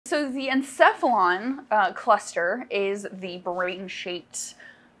So the encephalon cluster is the brain-shaped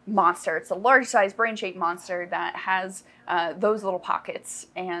monster. It's a large-sized brain-shaped monster that has those little pockets,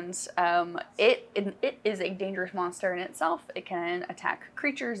 and it is a dangerous monster in itself. It can attack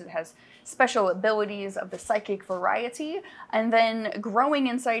creatures. It has special abilities of the psychic variety, and then growing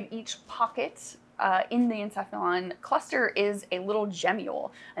inside each pocket in the encephalon cluster is a little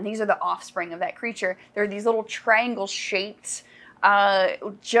gemule, and these are the offspring of that creature. They're these little triangle-shaped,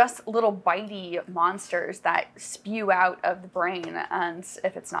 just little bitey monsters that spew out of the brain, and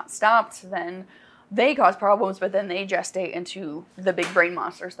if it's not stopped, then they cause problems, but then they gestate into the big brain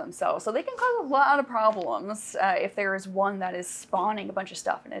monsters themselves. So they can cause a lot of problems if there is one that is spawning a bunch of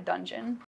stuff in a dungeon.